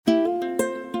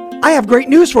I have great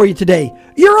news for you today.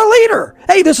 You're a leader.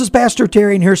 Hey, this is Pastor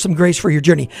Terry, and here's some grace for your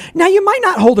journey. Now, you might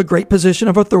not hold a great position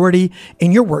of authority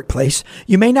in your workplace.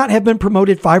 You may not have been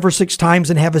promoted 5 or 6 times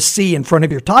and have a C in front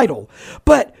of your title,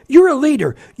 but you're a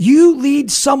leader. You lead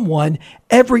someone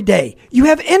every day. You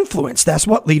have influence. That's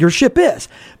what leadership is.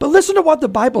 But listen to what the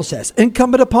Bible says.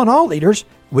 Incumbent upon all leaders,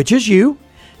 which is you,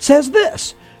 says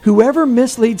this: whoever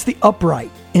misleads the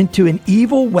upright into an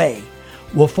evil way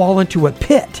will fall into a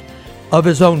pit of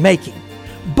his own making.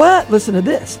 But listen to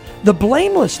this: the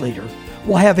blameless leader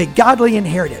will have a godly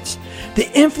inheritance. The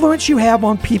influence you have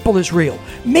on people is real.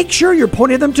 Make sure you're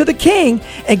pointing them to the King,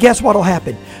 and guess what will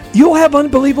happen? You'll have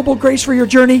unbelievable grace for your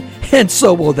journey, and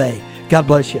so will they. God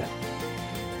bless you.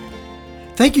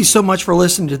 Thank you so much for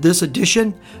listening to this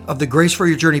edition of the Grace for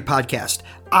Your Journey podcast.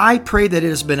 I pray that it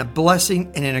has been a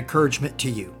blessing and an encouragement to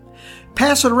you.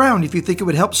 Pass it around if you think it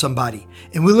would help somebody,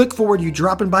 and we look forward to you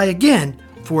dropping by again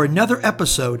for another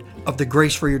episode of the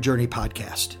Grace for Your Journey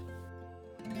podcast.